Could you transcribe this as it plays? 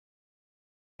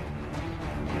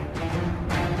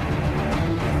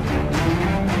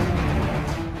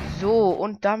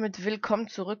und damit willkommen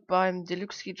zurück beim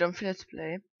Deluxe Ski Jump Let's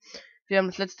Play. Wir haben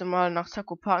das letzte Mal nach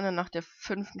Zakopane nach der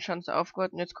 5. Schanze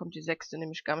aufgehört und jetzt kommt die 6.,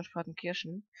 nämlich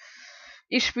Garmisch-Partenkirchen.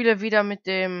 Ich spiele wieder mit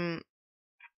dem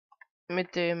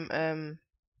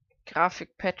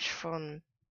Grafik-Patch von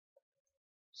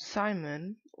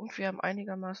Simon und wir haben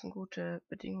einigermaßen gute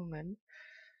Bedingungen.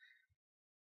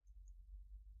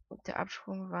 Und der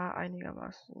Absprung war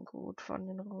einigermaßen gut von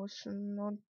den Russen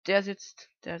und der sitzt.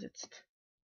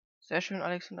 Sehr schön,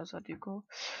 Alexander Sadiko.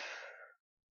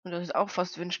 Und das ist auch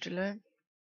fast Windstille.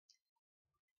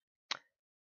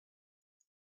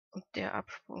 Und der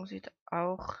Absprung sieht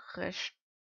auch recht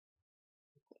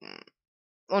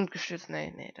ungestützt.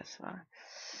 Nee, das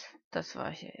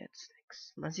war hier jetzt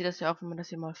nichts. Man sieht das ja auch, wenn man das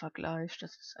hier mal vergleicht.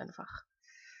 Das ist einfach,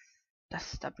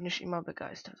 da bin ich immer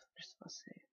begeistert, wenn ich sowas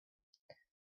sehe.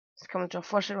 Das kann man sich auch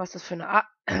vorstellen, was das für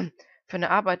eine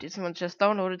Arbeit ist. Wenn man sich das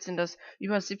downloadet, sind das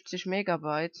über 70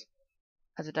 Megabyte.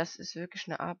 Also das ist wirklich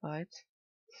eine Arbeit.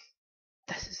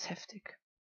 Das ist heftig.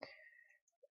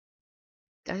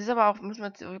 Das ist aber auch, muss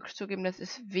man wirklich zugeben, das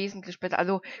ist wesentlich besser.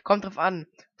 Also kommt drauf an,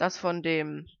 das von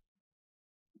dem,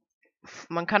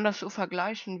 man kann das so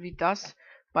vergleichen wie das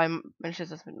wenn ich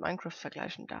jetzt das mit Minecraft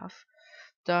vergleichen darf,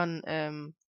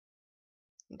 dann,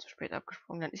 zu spät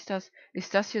abgesprungen, dann ist das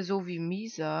hier so wie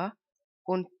Misa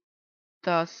und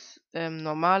das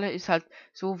normale ist halt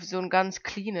so ein ganz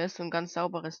cleanes und ganz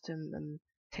sauberes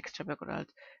Texture Pack oder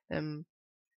halt ein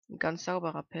ganz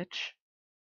sauberer Patch.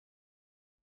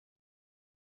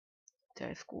 Der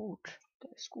ist gut.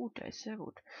 Der ist sehr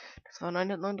gut. Das waren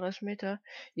 939 Meter.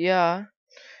 Ja.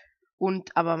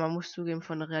 Aber man muss zugeben,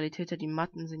 von der Realität her, die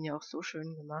Matten sind ja auch so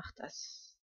schön gemacht,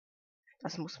 das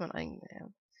muss man eigentlich. Ja.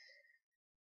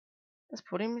 Das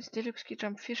Problem ist, Deluxe Ski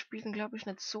Jump 4 spielen, glaube ich,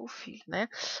 nicht so viel, ne?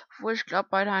 Obwohl ich glaube,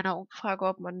 bei einer Umfrage,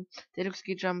 ob man Deluxe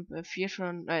Ski Jump 4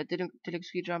 schon, Deluxe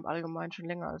Ski Jump allgemein schon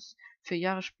länger als 4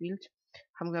 Jahre spielt,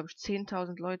 haben, glaube ich,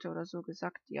 10.000 Leute oder so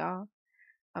gesagt, ja.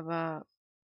 Aber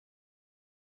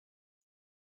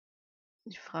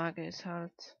die Frage ist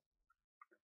halt,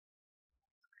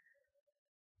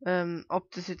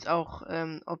 ob das jetzt auch,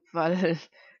 weil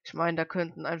ich meine, da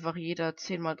könnten einfach jeder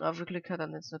 10-mal drauf geklickt hat,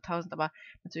 dann jetzt nur 1000, aber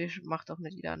natürlich macht auch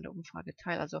nicht jeder an der Umfrage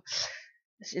teil. Also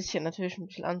es ist hier natürlich ein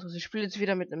bisschen anderes. Ich spiele jetzt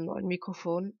wieder mit einem neuen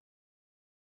Mikrofon.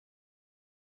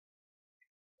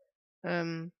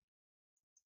 Weil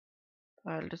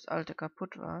das alte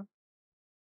kaputt war.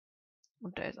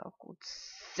 Und der ist auch gut.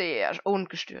 Sehr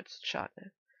ungestürzt,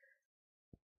 schade.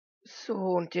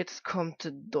 So, und jetzt kommt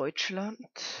Deutschland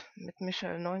mit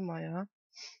Michael Neumeier.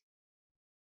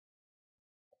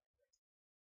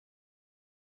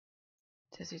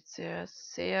 Der sieht sehr,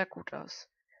 sehr gut aus.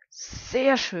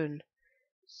 Sehr schön.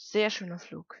 Sehr schöner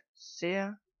Flug.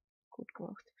 Sehr gut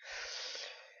gemacht.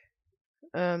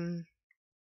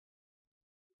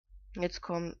 Jetzt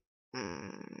kommen.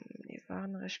 Die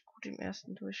waren recht gut im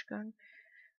ersten Durchgang.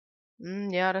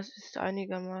 Ja, das ist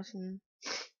einigermaßen.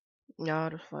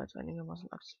 Ja, das war jetzt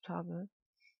einigermaßen akzeptabel.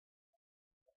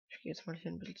 Ich gehe jetzt mal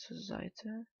hier ein bisschen zur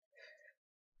Seite.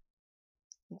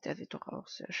 Und der sieht doch auch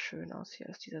sehr schön aus, hier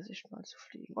aus dieser Sicht mal zu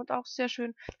fliegen. Und auch sehr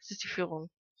schön, das ist die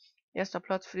Führung. Erster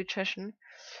Platz für die Tschechen.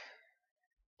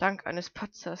 Dank eines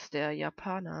Patzers der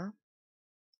Japaner.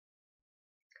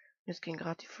 Jetzt ging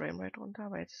gerade die Framerate runter,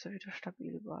 aber jetzt ist er wieder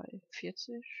stabil bei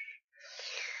 40.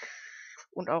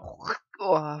 Und auch,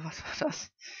 oh, was war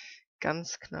das?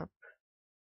 Ganz knapp.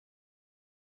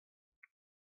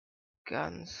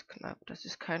 Ganz knapp. Das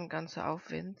ist kein ganzer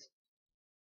Aufwind.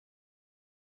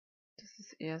 Das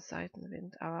ist eher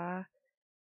Seitenwind, aber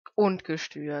und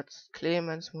gestürzt.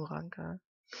 Clemens Muranka.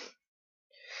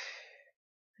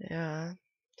 Ja,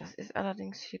 das ist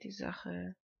allerdings hier die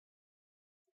Sache.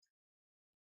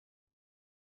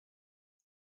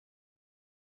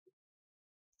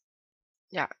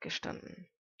 Ja, gestanden.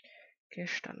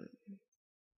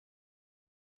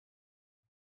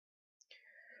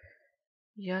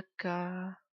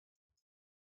 Jaka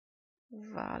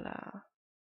Wala.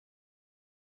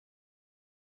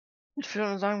 Ich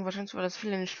würde sagen, wahrscheinlich, weil das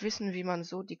viele nicht wissen, wie man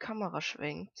so die Kamera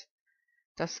schwenkt.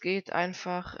 Das geht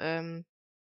einfach,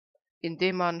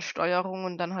 indem man Steuerung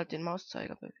und dann halt den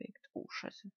Mauszeiger bewegt. Oh,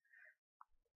 scheiße.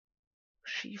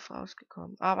 Schief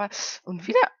rausgekommen. Aber, und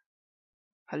wieder.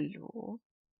 Hallo?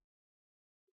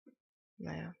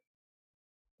 Naja.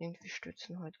 Irgendwie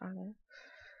stützen heute alle.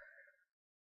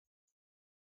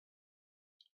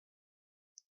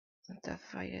 Und das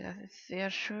ist sehr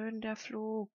schön, der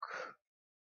Flug.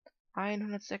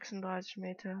 136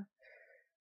 Meter.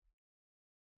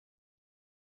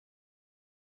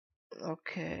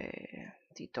 Okay,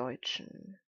 die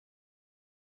Deutschen.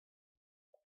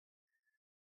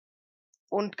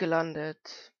 und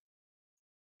gelandet.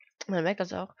 Man merkt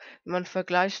das auch, wenn man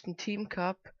vergleicht 'n Team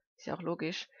Cup, ist ja auch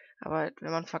logisch, aber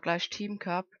wenn man vergleicht Team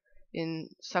Cup in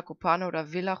Zakopane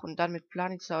oder Villach und dann mit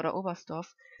Planica oder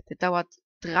Oberstdorf, der dauert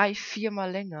 3, 4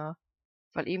 Mal länger,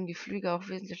 weil eben die Flüge auch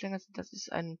wesentlich länger sind. Das ist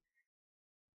wenn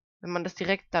man das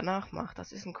direkt danach macht,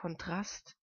 das ist 'n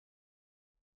Kontrast,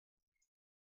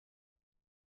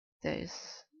 der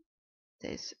ist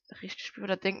der ist richtig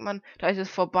spürbar. Da denkt man, da ist es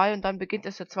vorbei und dann beginnt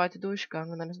erst der zweite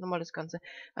Durchgang und dann ist noch mal das Ganze,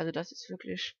 also, das ist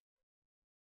wirklich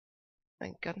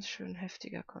ein ganz schön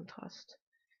heftiger Kontrast.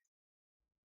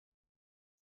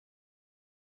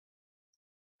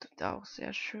 Da auch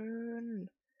sehr schön.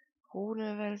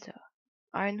 Rhone-Wälder.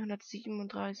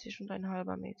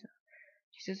 137,5 Meter.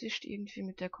 Diese Sicht irgendwie,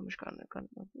 mit der komme ich gar nicht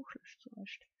mehr so schlecht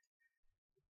zurecht.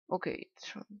 Okay, jetzt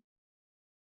schon.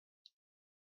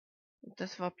 Und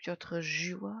das war Piotr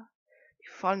Jiwa. Die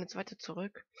fallen jetzt weiter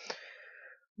zurück.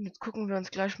 Und jetzt gucken wir uns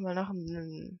gleich mal nach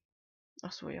einem.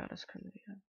 Ach so, ja, das können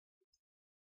wir.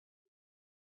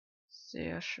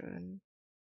 Sehr schön.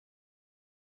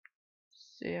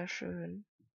 Sehr schön.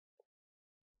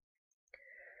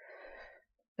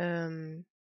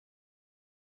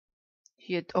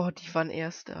 Hier, oh, die waren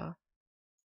Erster.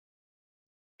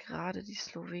 Gerade die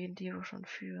Slowenen, die wir schon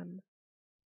führen.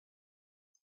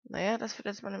 Naja, das wird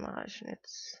jetzt mal nicht mehr reichen.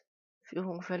 Jetzt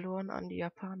Führung verloren an die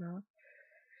Japaner.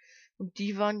 Und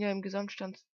die waren ja im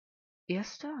Gesamtstand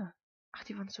Erster. Ach,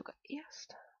 die waren sogar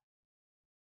Erster.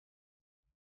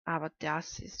 Aber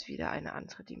das ist wieder eine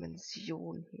andere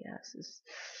Dimension hier. Das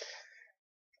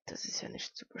ist ja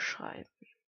nicht zu beschreiben.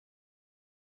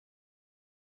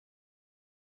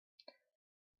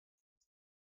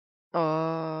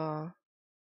 Oh,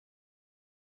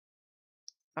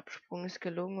 Absprung ist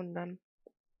gelungen und dann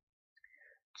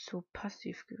zu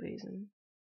passiv gewesen.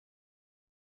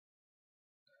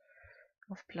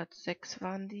 Auf Platz 6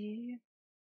 waren die.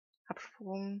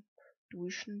 Absprung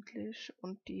durchschnittlich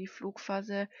und die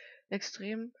Flugphase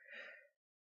extrem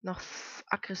noch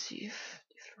aggressiv,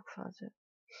 die Flugphase.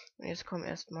 Und jetzt kommen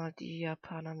erstmal die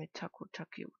Japaner mit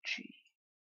Takeuchi.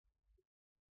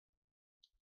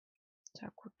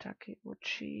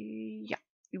 Ja,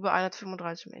 über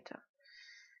 135 Meter.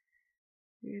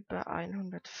 Über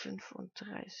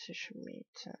 135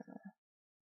 Meter.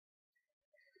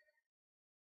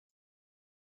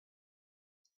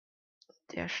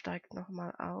 Der steigt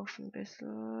nochmal auf ein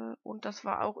bisschen. Und das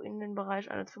war auch in den Bereich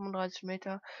 135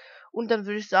 Meter. Und dann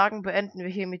würde ich sagen, beenden wir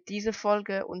hiermit diese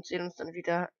Folge und sehen uns dann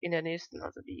wieder in der nächsten.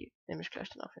 Also die nehme ich gleich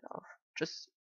dann auch wieder auf. Tschüss.